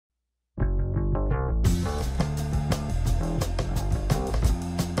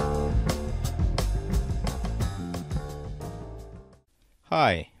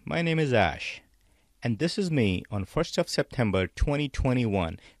Hi, my name is Ash, and this is me on 1st of September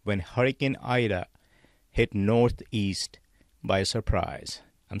 2021 when Hurricane Ida hit northeast by surprise.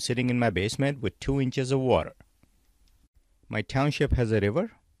 I'm sitting in my basement with 2 inches of water. My township has a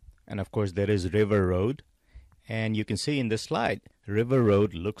river, and of course there is River Road, and you can see in this slide, River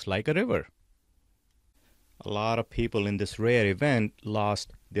Road looks like a river. A lot of people in this rare event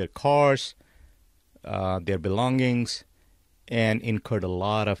lost their cars, their belongings, and incurred a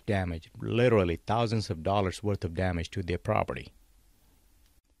lot of damage, literally thousands of dollars worth of damage to their property.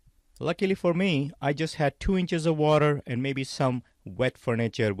 Luckily for me, I just had 2 inches of water and maybe some wet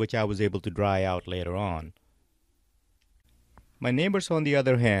furniture which I was able to dry out later on. My neighbors, on the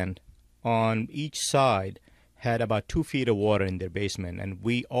other hand, on each side had about 2 feet of water in their basement, and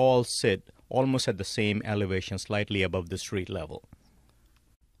we all sit almost at the same elevation, slightly above the street level.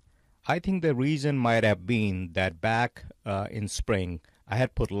 I think the reason might have been that back in spring, I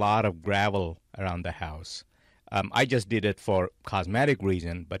had put a lot of gravel around the house. I just did it for cosmetic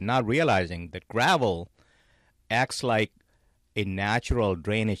reason, but not realizing that gravel acts like a natural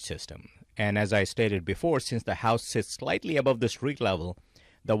drainage system. And as I stated before, since the house sits slightly above the street level,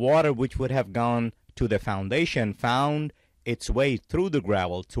 the water which would have gone to the foundation found its way through the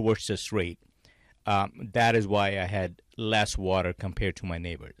gravel towards the street. That is why I had less water compared to my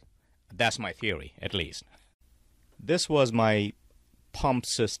neighbors. That's my theory, at least. This was my pump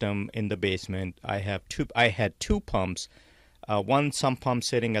system in the basement. I had two pumps. One sump pump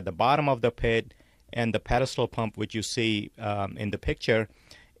sitting at the bottom of the pit, and the pedestal pump, which you see in the picture,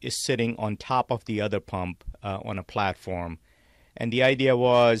 is sitting on top of the other pump on a platform. And the idea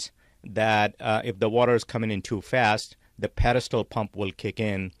was that if the water is coming in too fast, the pedestal pump will kick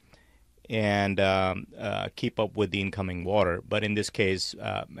in and keep up with the incoming water. But in this case,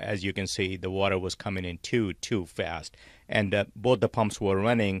 as you can see, the water was coming in too fast. And both the pumps were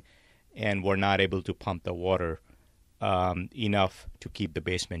running and were not able to pump the water enough to keep the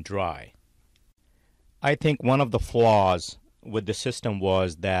basement dry. I think one of the flaws with the system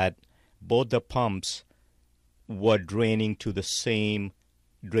was that both the pumps were draining to the same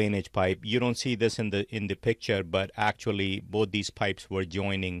drainage pipe. You don't see this in the picture, but actually both these pipes were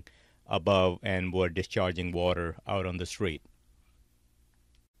joining above and were discharging water out on the street.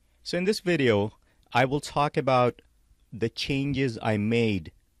 So in this video, I will talk about the changes I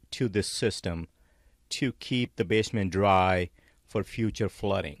made to this system to keep the basement dry for future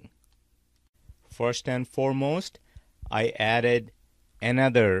flooding. First and foremost, I added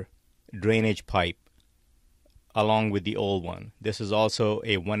another drainage pipe along with the old one. This is also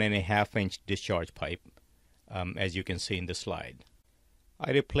a 1.5-inch discharge pipe, as you can see in the slide.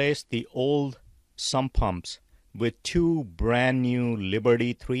 I replaced the old sump pumps with 2 brand new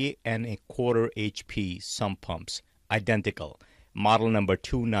Liberty 3.25 HP sump pumps, identical, model number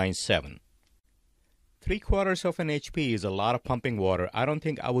 297. 3/4 of an HP is a lot of pumping water. I don't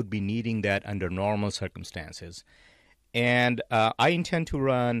think I would be needing that under normal circumstances. And I intend to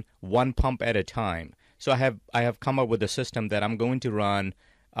run 1 pump at a time. So I have come up with a system that I'm going to run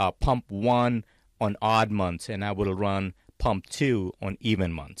pump 1 on odd months, and I will run pump 2 on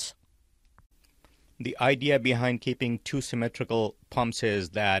even months. The idea behind keeping 2 symmetrical pumps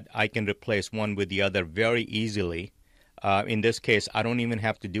is that I can replace one with the other very easily. In this case, I don't even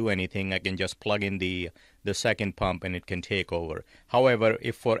have to do anything. I can just plug in the second pump and it can take over. However,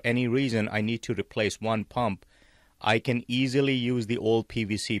 if for any reason I need to replace one pump, I can easily use the old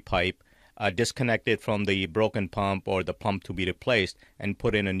PVC pipe, disconnect it from the broken pump or the pump to be replaced, and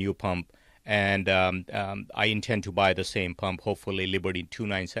put in a new pump. And I intend to buy the same pump. Hopefully Liberty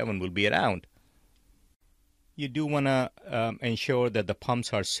 297 will be around. You do want to ensure that the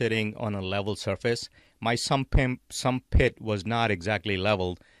pumps are sitting on a level surface. My sump pit was not exactly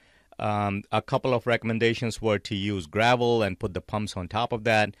leveled. A couple of recommendations were to use gravel and put the pumps on top of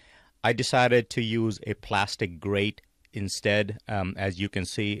that. I decided to use a plastic grate instead, as you can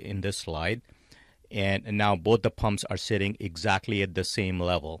see in this slide. And now both the pumps are sitting exactly at the same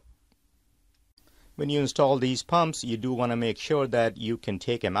level. When you install these pumps, you do want to make sure that you can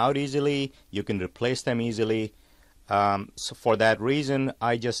take them out easily, you can replace them easily. So for that reason,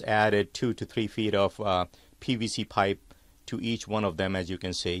 I just added 2 to 3 feet of PVC pipe to each one of them, as you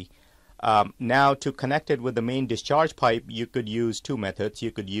can see. Now to connect it with the main discharge pipe, you could use 2 methods.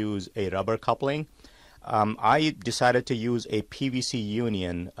 You could use a rubber coupling. I decided to use a PVC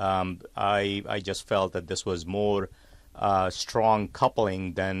union. I just felt that this was more strong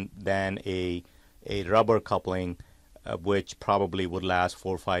coupling than a rubber coupling, which probably would last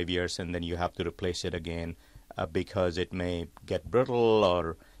 4 or 5 years, and then you have to replace it again because it may get brittle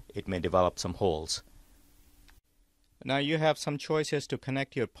or it may develop some holes. Now you have some choices to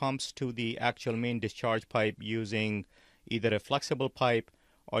connect your pumps to the actual main discharge pipe using either a flexible pipe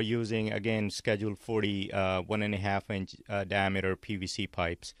or using, again, Schedule 40 1.5 inch diameter PVC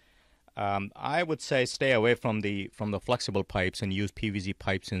pipes. I would say stay away from the flexible pipes and use PVC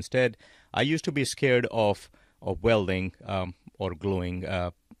pipes instead. I used to be scared of welding or gluing,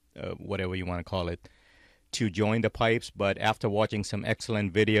 whatever you want to call it, to join the pipes, but after watching some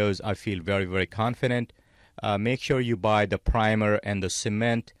excellent videos, I feel very, very confident. Make sure you buy the primer and the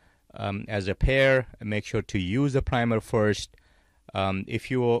cement as a pair. Make sure to use the primer first. If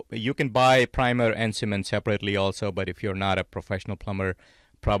you can buy primer and cement separately also, but if you're not a professional plumber,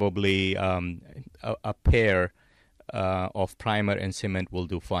 probably a pair of primer and cement will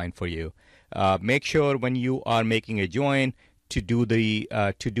do fine for you. Make sure when you are making a join to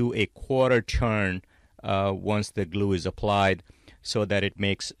do a quarter turn once the glue is applied, so that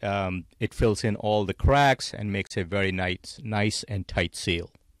it fills in all the cracks and makes a very nice and tight seal.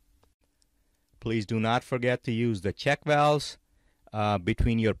 Please do not forget to use the check valves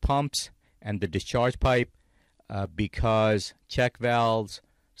between your pumps and the discharge pipe because check valves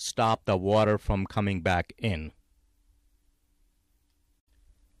stop the water from coming back in.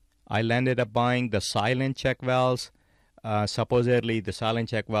 I ended up buying the silent check valves. Supposedly the silent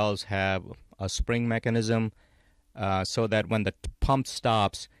check valves have a spring mechanism so that when the pump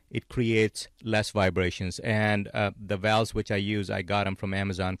stops, it creates less vibrations. And the valves which I use, I got them from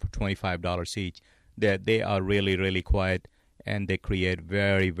Amazon for $25 each. They are really, really quiet, and they create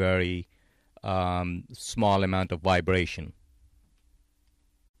very, very small amount of vibration.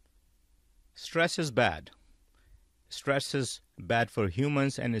 Stress is bad. Stress is bad for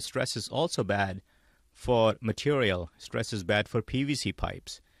humans, and stress is also bad for material. Stress is bad for PVC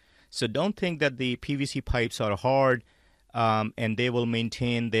pipes. So don't think that the PVC pipes are hard and they will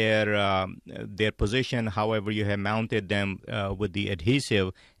maintain their position however you have mounted them with the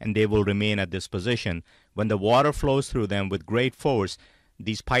adhesive, and they will remain at this position. When the water flows through them with great force,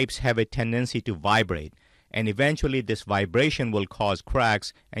 these pipes have a tendency to vibrate, and eventually this vibration will cause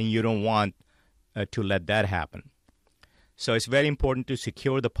cracks, and you don't want to let that happen. So it's very important to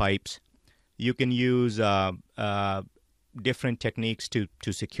secure the pipes. You can use different techniques to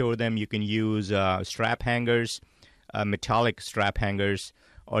secure them. You can use strap hangers, metallic strap hangers,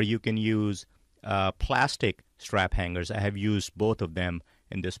 or you can use plastic strap hangers. I have used both of them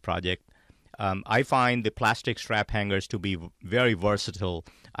in this project. I find the plastic strap hangers to be very versatile.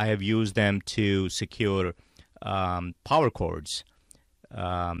 I have used them to secure power cords,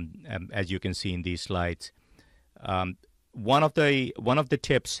 as you can see in these slides. One of the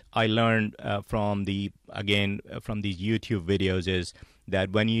tips I learned from these YouTube videos is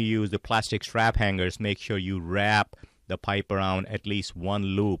that when you use the plastic strap hangers, make sure you wrap the pipe around at least one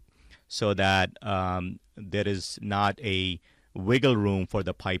loop so that there is not a wiggle room for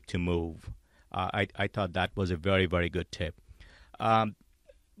the pipe to move. I thought that was a very, very good tip.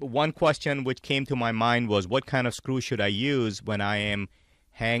 One question which came to my mind was, what kind of screw should I use when I'm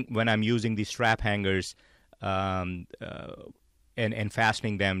using these strap hangers and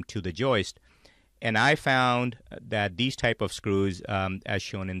fastening them to the joist? And I found that these type of screws, as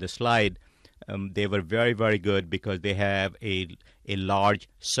shown in the slide, they were very, very good because they have a large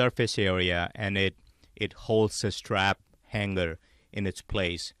surface area, and it holds the strap hanger in its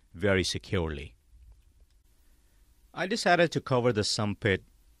place very securely. I decided to cover the sump pit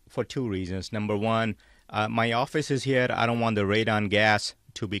for two reasons. Number one, my office is here. I don't want the radon gas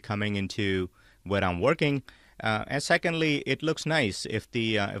to be coming into where I'm working. And secondly, it looks nice if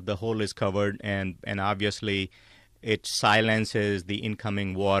the hole is covered, and obviously it silences the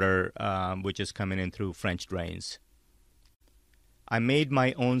incoming water which is coming in through French drains. I made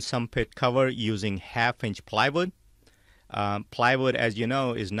my own sump pit cover using 1/2-inch plywood. Plywood, as you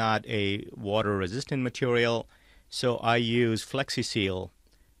know, is not a water-resistant material, so I use FlexiSeal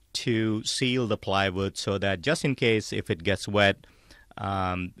to seal the plywood so that just in case if it gets wet,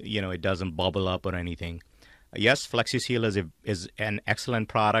 it doesn't bubble up or anything. Yes, FlexiSeal is an excellent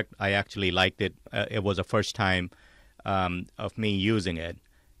product. I actually liked it. It was the first time of me using it,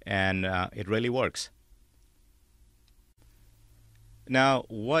 and it really works. Now,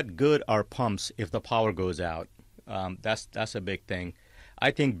 what good are pumps if the power goes out? That's a big thing. I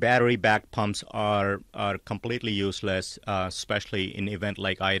think battery-backed pumps are completely useless, especially in an event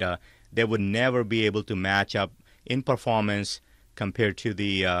like Ida. They would never be able to match up in performance compared to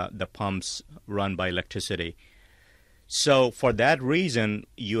the pumps run by electricity. So for that reason,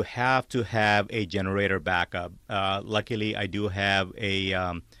 you have to have a generator backup. Luckily, I do have a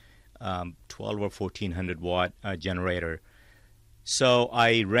 12 or 1400 watt generator. So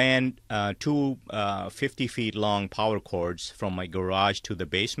I ran two 50 feet long power cords from my garage to the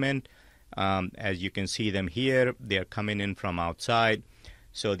basement. As you can see them here, they're coming in from outside.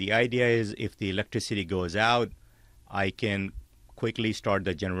 So the idea is if the electricity goes out, I can quickly start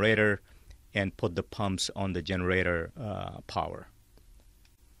the generator and put the pumps on the generator power.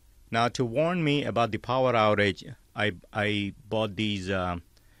 Now, to warn me about the power outage, I bought these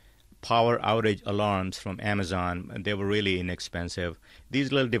power outage alarms from Amazon, and they were really inexpensive.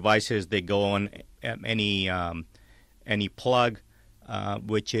 These little devices, they go on any plug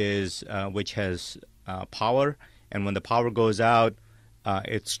which has power, and when the power goes out,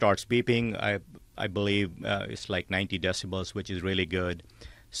 it starts beeping. I believe it's like 90 decibels, which is really good.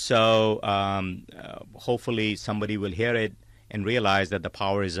 So hopefully somebody will hear it and realize that the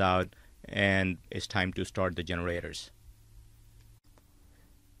power is out and it's time to start the generators.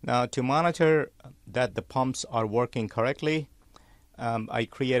 Now, to monitor that the pumps are working correctly, I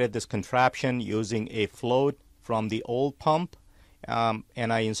created this contraption using a float from the old pump, and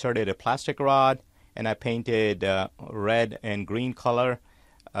I inserted a plastic rod, and I painted red and green color,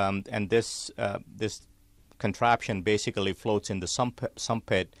 and this contraption basically floats in the sump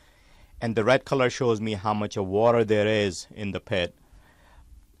pit, and the red color shows me how much of water there is in the pit.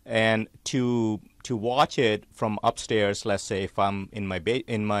 And to watch it from upstairs, let's say if I'm in my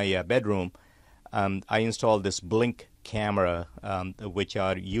bedroom, I installed this blink camera, which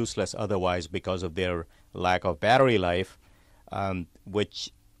are useless otherwise because of their lack of battery life,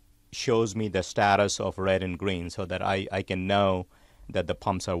 which shows me the status of red and green so that I can know that the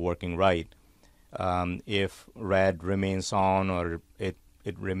pumps are working right. If red remains on or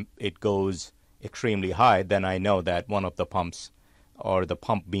it goes extremely high, then I know that one of the pumps or the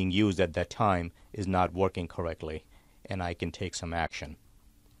pump being used at that time is not working correctly, and I can take some action.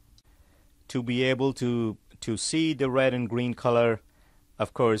 To be able to see the red and green color,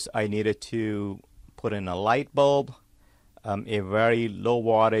 of course, I needed to put in a light bulb, a very low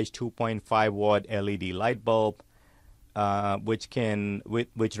wattage 2.5 watt LED light bulb,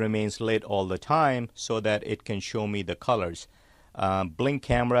 which remains lit all the time so that it can show me the colors. Blink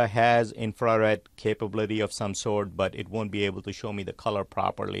camera has infrared capability of some sort, but it won't be able to show me the color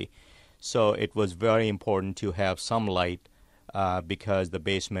properly. So it was very important to have some light because the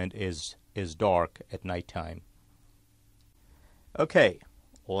basement is dark at nighttime. Okay,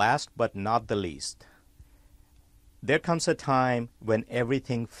 last but not the least, there comes a time when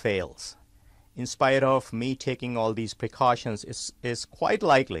everything fails. In spite of me taking all these precautions, it's quite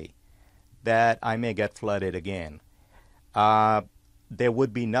likely that I may get flooded again. There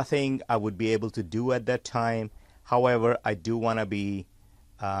would be nothing I would be able to do at that time. However, I do want to be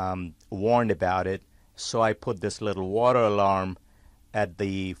warned about it, so I put this little water alarm at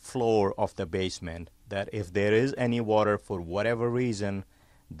the floor of the basement that if there is any water for whatever reason,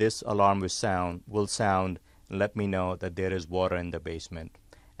 this alarm will sound and let me know that there is water in the basement.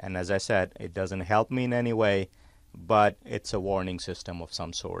 And as I said, it doesn't help me in any way, but it's a warning system of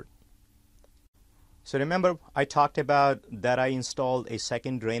some sort. So remember, I talked about that I installed a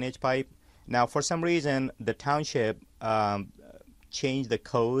second drainage pipe. Now, for some reason, the township changed the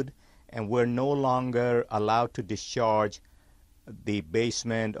code, and we're no longer allowed to discharge the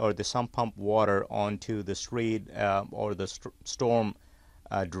basement or the sump pump water onto the street or the storm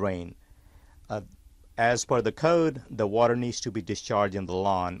drain. As per the code, the water needs to be discharged in the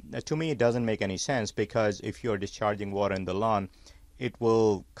lawn. To me, it doesn't make any sense because if you're discharging water in the lawn, it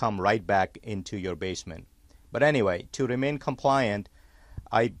will come right back into your basement. But anyway, to remain compliant,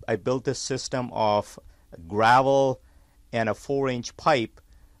 I built a system of gravel and a 4-inch pipe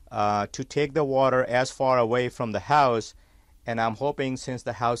to take the water as far away from the house. And I'm hoping, since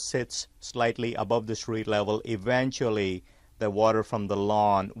the house sits slightly above the street level, eventually the water from the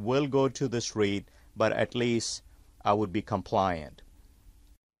lawn will go to the street, but at least I would be compliant.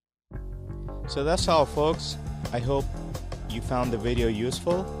 So that's all, folks. I hope you found the video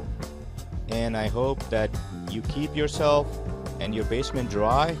useful, and I hope that you keep yourself and your basement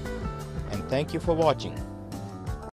dry, and thank you for watching.